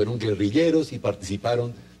funcionarios que fueron guerrilleros y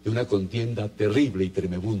participaron de una contienda terrible y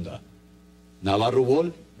tremebunda. Navarro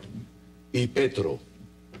Bol y Petro.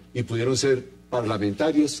 Y pudieron ser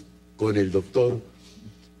parlamentarios con el doctor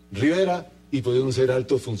Rivera y pudieron ser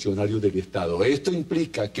altos funcionarios del Estado. Esto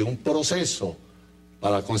implica que un proceso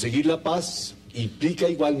para conseguir la paz implica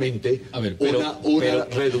igualmente una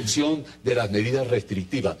reducción de las medidas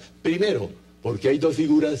restrictivas. Primero, porque hay dos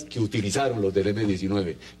figuras que utilizaron los del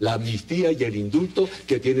M-19, la amnistía y el indulto,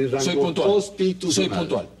 que tienen rango constitucional. Soy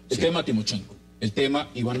puntual. El tema Timochenko, el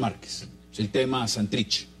tema Iván Márquez, el tema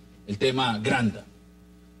Santrich, el tema Granda.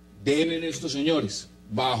 Deben estos señores,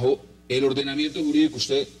 bajo el ordenamiento jurídico,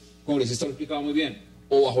 usted, congresista, lo explicaba muy bien,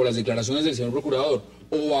 o bajo las declaraciones del señor procurador,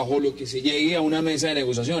 o bajo lo que se llegue a una mesa de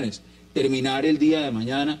negociaciones, terminar el día de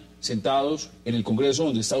mañana sentados en el Congreso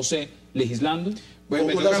donde está usted legislando.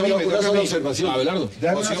 Una sola observación. Abelardo.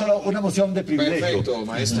 Una moción de privilegio. Perfecto,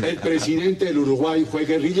 maestro. El presidente del Uruguay fue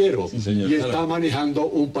guerrillero y está manejando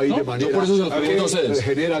un país de manera por eso se lo que ustedes.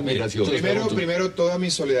 genera admiración. Primero, toda mi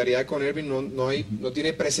solidaridad con Erwin. No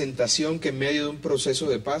tiene presentación que en medio de un proceso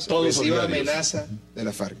de paz reciba amenaza de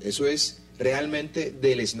la Farc. Eso es realmente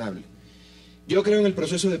deleznable. Yo creo en el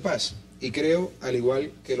proceso de paz y creo, al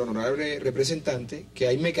igual que el honorable representante, que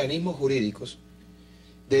hay mecanismos jurídicos.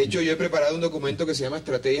 De hecho, yo he preparado un documento que se llama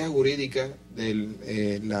Estrategia Jurídica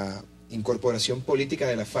de la Incorporación Política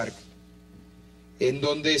de la Farc, en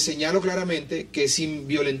donde señalo claramente que sin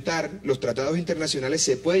violentar los tratados internacionales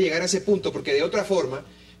se puede llegar a ese punto, porque de otra forma,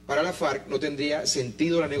 para la Farc no tendría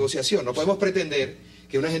sentido la negociación. No podemos pretender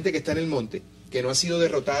que una gente que está en el monte, que no ha sido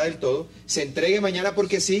derrotada del todo, se entregue mañana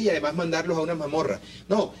porque sí y además mandarlos a una mazmorra.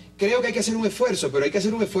 No, creo que hay que hacer un esfuerzo, pero hay que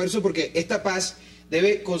hacer un esfuerzo porque esta paz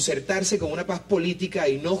debe concertarse con una paz política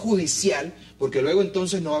y no judicial, porque luego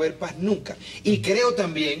entonces no va a haber paz nunca. Y creo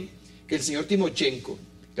también que el señor Timochenko,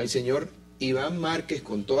 que el señor Iván Márquez,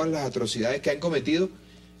 con todas las atrocidades que han cometido,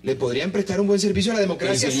 le podrían prestar un buen servicio a la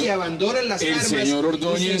democracia si abandonan las armas. El señor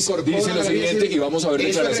Ordóñez dice lo siguiente, y vamos a ver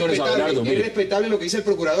declaraciones, Abelardo. Es respetable lo que dice el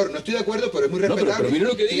procurador. No estoy de acuerdo, pero es muy respetable. Pero mire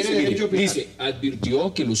lo que dice. Dice,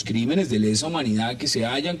 advirtió que los crímenes de lesa humanidad que se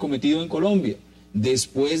hayan cometido en Colombia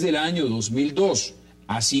después del año 2002,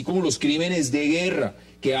 así como los crímenes de guerra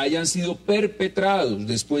que hayan sido perpetrados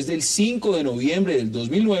después del 5 de noviembre del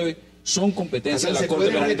 2009, son competencia de la Corte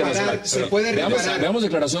Penal Internacional. Veamos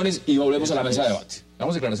declaraciones y volvemos a la mesa de debate.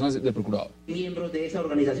 Veamos declaraciones del procurador. Miembros de esa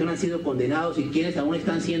organización han sido condenados y quienes aún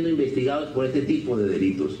están siendo investigados por este tipo de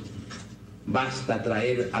delitos. Basta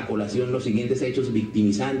traer a colación los siguientes hechos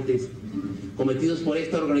victimizantes cometidos por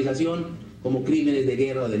esta organización como crímenes de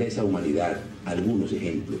guerra o de lesa humanidad. Algunos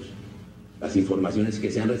ejemplos. Las informaciones que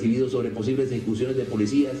se han recibido sobre posibles ejecuciones de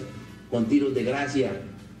policías con tiros de gracia,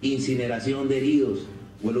 incineración de heridos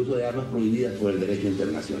o el uso de armas prohibidas por el derecho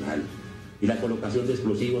internacional, y la colocación de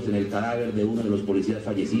explosivos en el cadáver de uno de los policías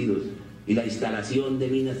fallecidos y la instalación de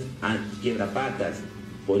minas quiebrapatas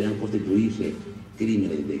podrían constituirse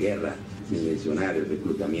crímenes de guerra, sin mencionar el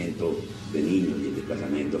reclutamiento de niños y el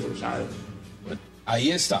desplazamiento forzado. Bueno, ahí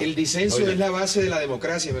está. El disenso es la base de la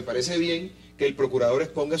democracia. Me parece bien que el procurador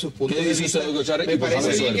exponga sus puntos de vista. Me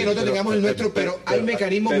parece bien que no tengamos el nuestro, pero hay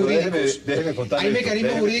mecanismos jurídicos. Hay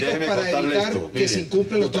mecanismos jurídicos para evitar que se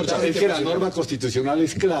incumplan los tratados. Es que la norma constitucional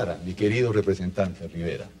es clara, mi querido representante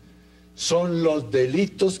Rivera. Son los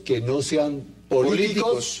delitos que no sean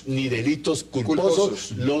políticos ni delitos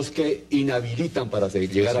culposos los que inhabilitan para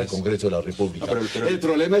llegar al Congreso de la República. El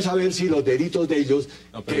problema es saber si los delitos de ellos...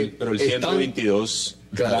 pero el 122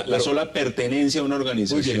 Claro, la sola pertenencia a una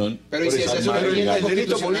organización. Pero ¿y si esa es una enmienda el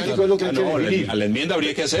delito político es lo que hay que definir. A la enmienda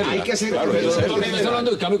habría que hacerla. Hay que hacerlo. Claro, Pero está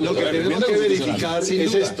hablando de cambio lo que cultural, tenemos que verificar sin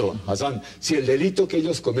es duda. esto, Hassan, si el delito que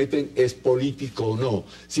ellos cometen es político o no,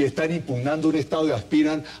 si están impugnando un Estado y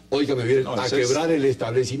aspiran, oiga, me vienen a quebrar el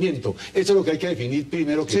establecimiento. Eso es lo que hay que definir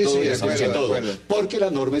primero que todo, de acuerdo. porque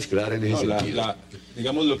la norma es clara en ese sentido.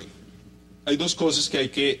 Digamos, hay dos cosas que hay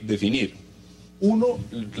que definir. Uno,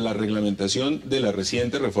 la reglamentación de la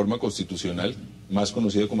reciente reforma constitucional, más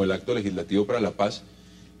conocida como el Acto Legislativo para la Paz,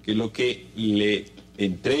 que lo que le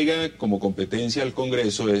entrega como competencia al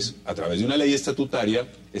Congreso es, a través de una ley estatutaria,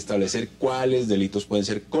 establecer cuáles delitos pueden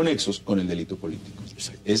ser conexos con el delito político.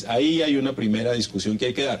 Ahí hay una primera discusión que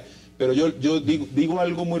hay que dar. Pero yo digo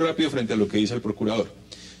algo muy rápido frente a lo que dice el Procurador.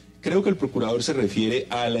 Creo que el Procurador se refiere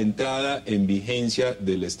a la entrada en vigencia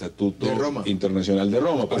del Estatuto Internacional de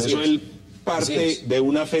Roma. Por eso él parte de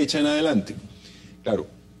una fecha en adelante. Claro,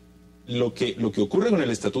 lo que ocurre con el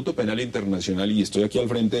Estatuto Penal Internacional, y estoy aquí al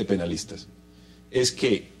frente de penalistas, es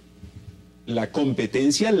que la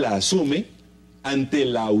competencia la asume ante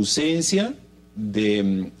la ausencia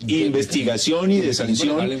de investigación y de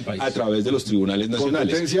sanción a través de los tribunales nacionales.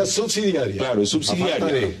 Competencia subsidiaria. Claro, es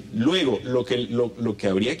subsidiaria. Luego, lo que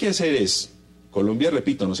habría que hacer es, Colombia,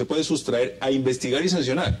 repito, no se puede sustraer a investigar y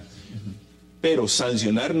sancionar. Pero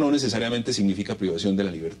sancionar no necesariamente significa privación de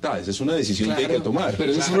la libertad. Esa es una decisión que hay que tomar.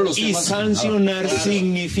 Pero eso es uno de los y temas. sancionar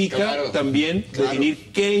significa también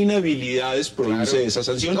definir qué inhabilidades produce esa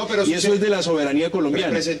sanción. Y eso es de la soberanía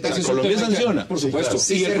colombiana. Colombia sanciona. Por supuesto.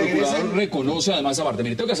 Y el Procurador reconoce además a parte.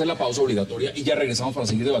 Mire, tengo que hacer la pausa obligatoria y ya regresamos para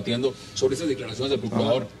seguir debatiendo sobre estas declaraciones del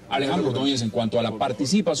Procurador Alejandro Ordóñez en cuanto a la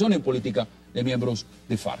participación en política de miembros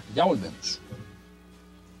de Farc. Ya volvemos.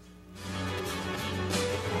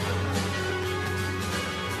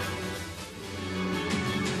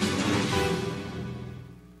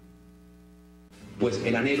 Pues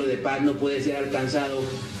el anhelo de paz no puede ser alcanzado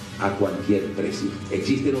a cualquier precio.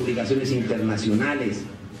 Existen obligaciones internacionales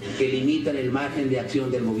que limitan el margen de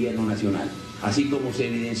acción del gobierno nacional, así como se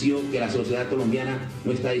evidenció que la sociedad colombiana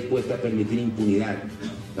no está dispuesta a permitir impunidad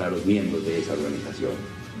para los miembros de esa organización.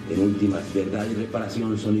 En últimas, verdad y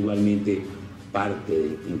reparación son igualmente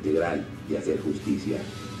parte integral de hacer justicia.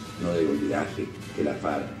 No debe olvidarse que la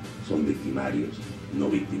Farc son victimarios, no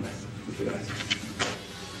víctimas. Muchas gracias.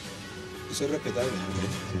 Eso es respetable.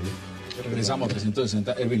 Regresamos a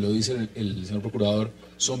 360. Erwin, lo dice el señor Procurador,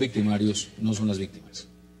 son victimarios, no son las víctimas.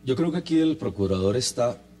 Yo creo que aquí el Procurador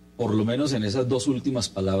está, por lo menos en esas dos últimas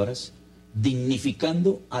palabras,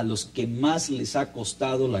 dignificando a los que más les ha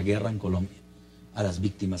costado la guerra en Colombia, a las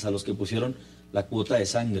víctimas, a los que pusieron la cuota de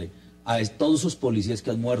sangre, a todos esos policías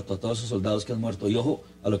que han muerto, a todos esos soldados que han muerto. Y ojo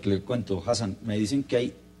a lo que le cuento, Hassan, me dicen que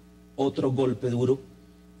hay otro golpe duro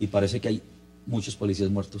y parece que hay muchos policías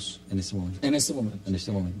muertos en este momento. En este momento. En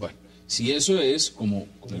este momento. Bueno, si eso es como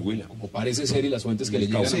parece ser y las fuentes que le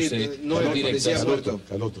llegan a usted no, directas,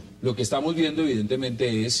 Caloto. lo que estamos viendo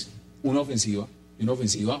evidentemente es una ofensiva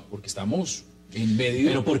porque estamos en medio...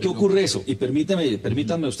 Pero ¿por qué ocurre eso? Y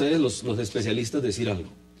permítanme ustedes los especialistas decir algo.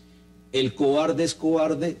 El cobarde es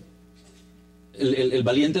cobarde, el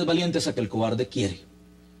valiente es valiente hasta que el cobarde quiere.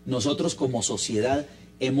 Nosotros como sociedad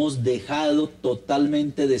hemos dejado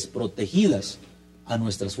totalmente desprotegidas a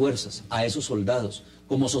nuestras fuerzas, a esos soldados.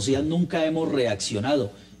 Como sociedad nunca hemos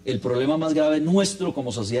reaccionado. El problema más grave nuestro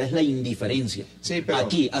como sociedad es la indiferencia. Sí, pero,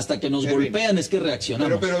 aquí, hasta que nos golpean es que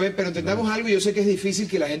reaccionamos. Pero entendamos algo, y yo sé que es difícil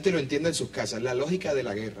que la gente lo entienda en sus casas. La lógica de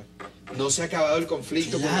la guerra. No se ha acabado el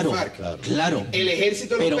conflicto con el Farc. Claro. El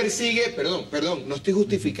ejército los persigue, perdón, no estoy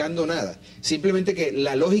justificando nada. Simplemente que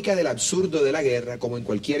la lógica del absurdo de la guerra, como en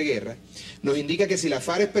cualquier guerra, nos indica que si la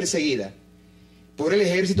Farc es perseguida por el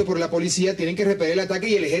ejército, por la policía, tienen que repeler el ataque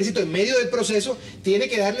y el ejército en medio del proceso tiene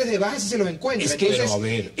que darles de baja si se los encuentra. Es que, entonces, pero a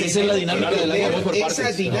ver, esa es la dinámica de la guerra.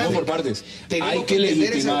 Vamos por partes. ¿Hay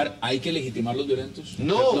que legitimar los violentos?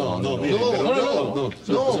 No.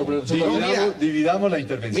 Dividamos la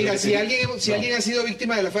intervención. Mira, si alguien ha sido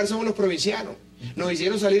víctima de la Farc somos los provincianos. Nos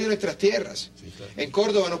hicieron salir de nuestras tierras. En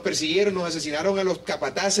Córdoba nos persiguieron, nos asesinaron a los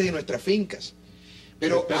capataces de nuestras fincas.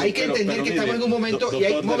 Pero hay que entender que estamos en un momento, y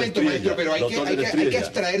hay un momento, maestro, pero hay que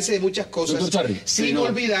abstraerse de muchas cosas sin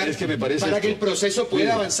olvidar para que el proceso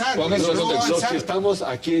pueda avanzar. Los que estamos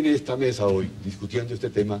aquí en esta mesa hoy discutiendo este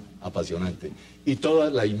tema apasionante y toda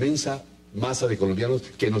la inmensa masa de colombianos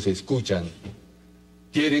que nos escuchan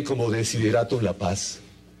tienen como desideratum la paz.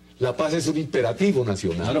 La paz es un imperativo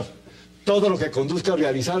nacional. Claro. Todo lo que conduzca a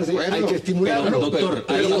realizarse hay que estimularlo. Doctor,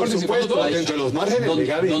 pero por supuesto, entre los márgenes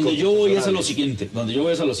legales. Donde yo voy es a lo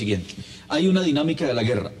siguiente. Hay una dinámica de la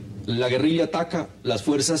guerra. La guerrilla ataca, las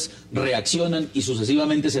fuerzas reaccionan y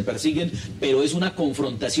sucesivamente se persiguen, pero es una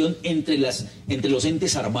confrontación entre los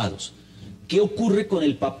entes armados. ¿Qué ocurre con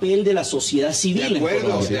el papel de la sociedad civil en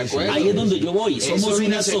Colombia? Ahí es donde yo voy. Somos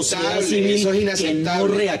una sociedad civil que no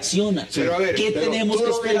reacciona. Pero a ver, ¿qué tenemos que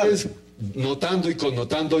esperar? Notando y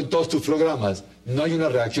connotando en todos tus programas, no hay una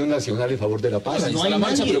reacción nacional en favor de la paz. No hay la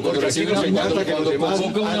marcha, pero cuando recibe una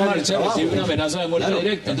marcha, recibe una amenaza de muerte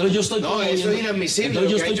directa. Entonces yo estoy eso es inadmisible.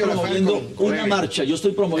 Entonces yo estoy promoviendo una marcha. Yo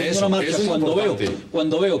estoy promoviendo una marcha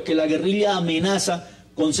cuando veo que la guerrilla amenaza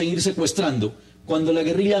con seguir secuestrando. Cuando la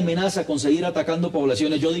guerrilla amenaza con seguir atacando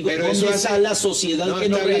poblaciones, yo digo, pero ¿dónde está la sociedad que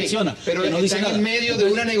no reacciona? Pero que no dice están nada? en medio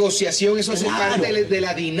de una negociación, eso hace parte de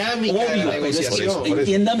la dinámica de la negociación.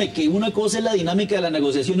 Entiéndame que una cosa es la dinámica de la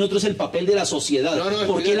negociación y otra es el papel de la sociedad.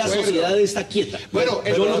 ¿Por qué la sociedad está quieta? Bueno,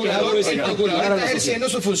 el procurador está ejerciendo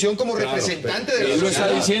su función como representante de la sociedad. Él lo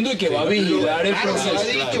está diciendo y que va a vigilar el proceso. Claro,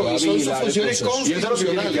 se lo ha dicho, y son sus funciones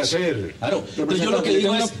constitucionales. Claro, entonces yo lo que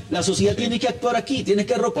digo es, la sociedad tiene que actuar aquí, tiene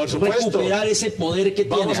que recuperar ese poder que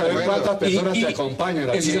tiene. Vamos a ver cuántas personas te acompañan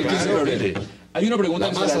aquí. Ese es el 15 de febrero. Hay una pregunta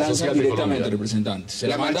que se la lanza directamente, representante. Se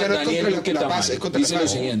la manda Daniel Duque Tamayo. Dice lo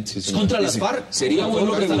siguiente. ¿Es contra las FARC? Sería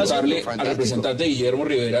bueno preguntarle al representante Guillermo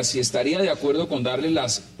Rivera si estaría de acuerdo con darle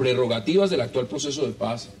las prerrogativas del actual proceso de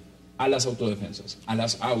paz a las autodefensas, a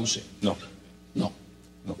las AUC. No,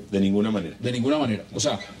 de ninguna manera. De ninguna manera. O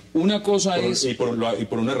sea, una cosa es... Y por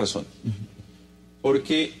una razón.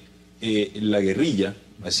 Porque la guerrilla,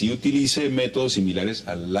 así utilice métodos similares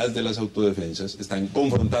a las de las autodefensas, están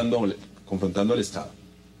confrontando al Estado.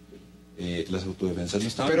 Las autodefensas no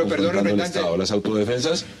estaban confrontando al Estado. Las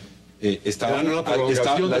autodefensas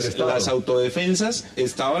las autodefensas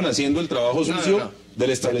estaban haciendo el trabajo sucio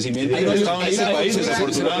del establecimiento del Estado en este país,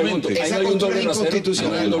 desafortunadamente. Esa postura es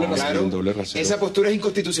inconstitucional. Esa postura es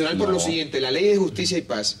inconstitucional por lo siguiente: la Ley de Justicia y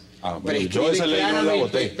Paz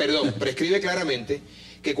prescribe claramente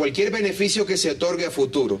que cualquier beneficio que se otorgue a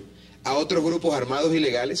futuro a otros grupos armados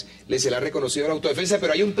ilegales les será reconocido a la autodefensa,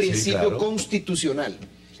 pero hay un principio constitucional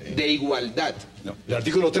de igualdad. El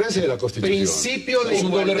artículo 13 de la Constitución. Principio de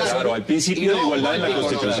igualdad. Claro, hay principio de igualdad en la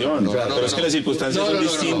Constitución, pero es que las circunstancias son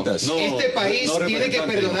distintas. Este país tiene que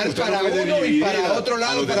perdonar para uno y para otro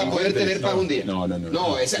lado para poder tener paz un día.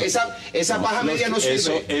 No, esa paz a media no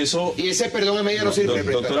sirve. Y ese perdón a media no sirve.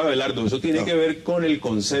 Doctor Abelardo, eso tiene que ver con el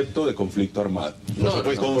concepto de conflicto armado.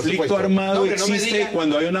 Conflicto armado existe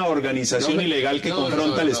cuando hay una organización ilegal que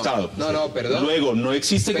confronta al Estado. Perdón. Luego, no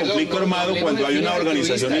existe conflicto armado cuando hay una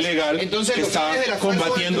organización ilegal que está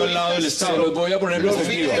combatiendo al lado del Estado. Se los voy a poner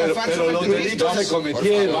perspectiva. Pero los delitos se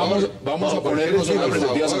cometieron. Vamos a ponernos una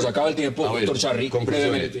perspectiva, se nos acaba el tiempo, doctor Charri,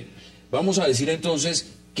 brevemente. Vamos a decir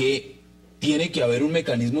entonces que tiene que haber un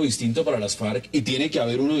mecanismo distinto para las FARC y tiene que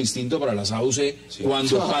haber uno distinto para las AUC,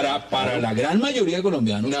 cuando para la gran mayoría de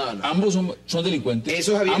colombianos ambos son delincuentes,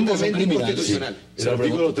 eso es ambos son criminales. El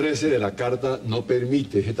artículo 13 de la Carta no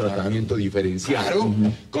permite ese tratamiento diferenciado.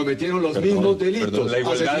 Cometieron los mismos delitos,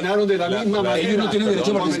 asesinaron de la misma manera. Ellos no tienen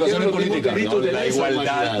derecho a participación en política.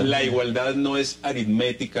 La igualdad no es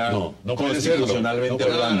aritmética constitucionalmente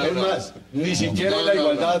hablando. Es más, ni siquiera la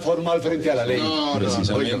igualdad formal frente a la ley.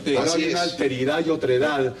 Precisamente. Ahora hay una alteridad y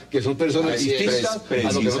otredad, que son personas distintas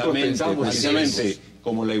a lo que nosotros pensamos. Precisamente,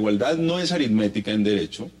 como la igualdad no es aritmética en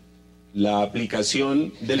derecho, la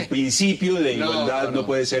aplicación del principio de igualdad no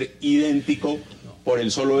puede ser idéntico por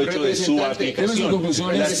el solo hecho de su aplicación.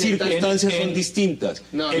 Las circunstancias son distintas.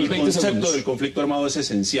 El concepto del conflicto armado es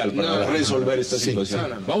esencial para resolver esta situación.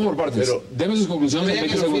 Vamos por partes. Deme sus conclusiones en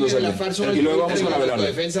 20 segundos. Y luego vamos con Abelardo.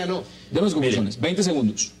 Deme sus conclusiones. 20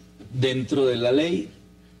 segundos. Dentro de la ley,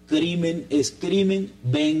 crimen es crimen,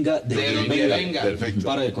 venga de donde venga. Perfecto.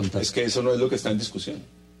 Para de contar. Es que eso no es lo que está en discusión.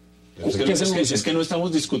 Es que no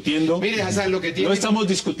estamos discutiendo. Mire, Hassan, lo que tiene... No estamos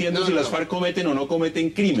discutiendo si las FARC cometen o no cometen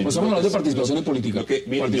crimen. Pues estamos hablando de participación en política.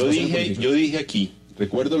 Yo dije aquí,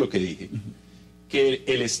 recuerdo lo que dije, que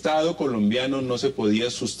el Estado colombiano no se podía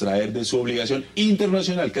sustraer de su obligación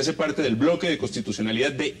internacional, que hace parte del bloque de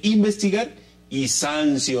constitucionalidad, de investigar y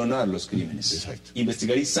sancionar los crímenes. Exacto.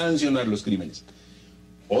 Investigar y sancionar los crímenes.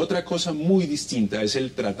 Otra cosa muy distinta es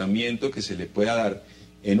el tratamiento que se le pueda dar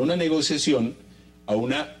en una negociación a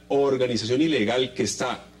una organización ilegal que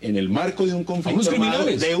está en el marco de un conflicto armado,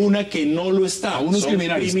 de una que no lo está. A unos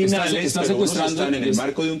criminales está secuestrando, están en el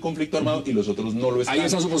marco de un conflicto armado y los otros no lo están. Ahí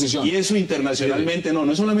está su posición. Y eso internacionalmente, no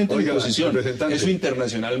es solamente mi posición, eso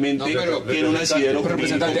internacionalmente tiene un asidero.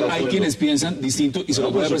 Representante, hay quienes piensan distinto y se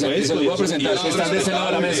lo voy a presentar. Están de ese lado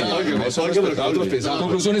de la mesa.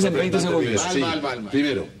 Conclusiones en 20 segundos.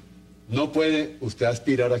 Primero, no puede usted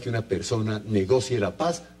aspirar a que una persona negocie la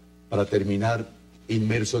paz para terminar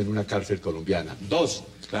inmerso en una cárcel colombiana. 2.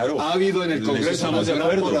 Claro, ha habido en el Congreso estamos de Nacional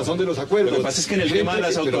acuerdo. por razón de los acuerdos. Lo que pasa es que en el tema de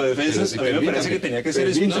las autodefensas, a mí me parece que tenía que ser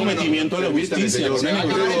un sometimiento a la justicia.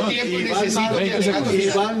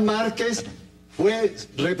 Iván Márquez fue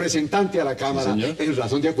representante a la Cámara en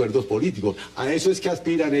razón de acuerdos políticos. A eso es que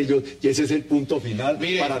aspiran ellos y ese es el punto final.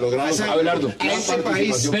 Mire, para lograr Abelardo, a este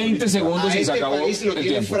país, 20 segundos y se acabó país lo el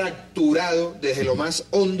tiene tiempo. fracturado desde lo más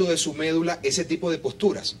hondo de su médula ese tipo de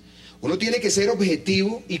posturas. Uno tiene que ser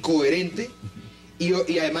objetivo y coherente y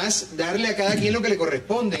además darle a cada quien lo que le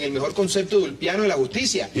corresponde en el mejor concepto dulpiano de la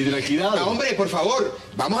justicia. Y de la equidad. Hombre, por favor,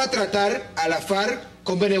 vamos a tratar a la Farc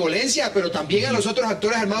con benevolencia, pero también a los otros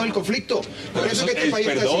actores armados del conflicto. Por eso que este país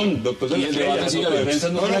perdón, doctor, y el debate sigue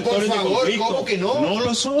defensas no son por actores de favor, conflicto. ¿cómo que no? No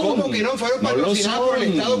lo son. ¿Cómo que no? Fueron patrocinados por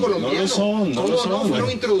el Estado colombiano. No lo son, no ¿Cómo lo son. no?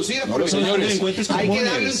 Fueron introducidas por lo son, señores. Delincuentes Hay que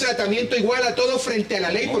comunes. darle un tratamiento igual a todos frente a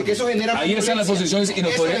la ley, porque eso genera Ahí están las violencia. posiciones y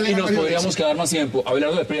nos, Eso genera podríamos violencia. quedar más tiempo.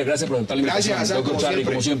 Abelardo de Espriella, gracias por aceptar la invitación. Gracias, Doctor como Charly,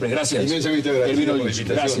 siempre. como siempre, gracias. Inmensamente agradecido Termino por la el-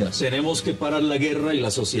 invitación. Gracias. Tenemos que parar la guerra y la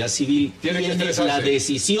sociedad civil Tiene que tiene estresarse. la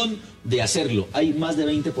decisión de hacerlo. Hay más de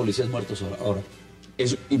 20 policías muertos ahora.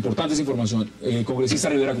 Es importante esa información. Congresista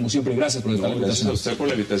Rivera, como siempre, gracias por aceptar la Gracias a invitación. usted por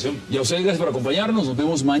la invitación. Y a ustedes, gracias por acompañarnos. Nos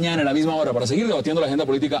vemos mañana a la misma hora para seguir debatiendo la agenda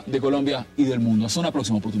política de Colombia y del mundo. Hasta una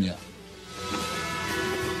próxima oportunidad.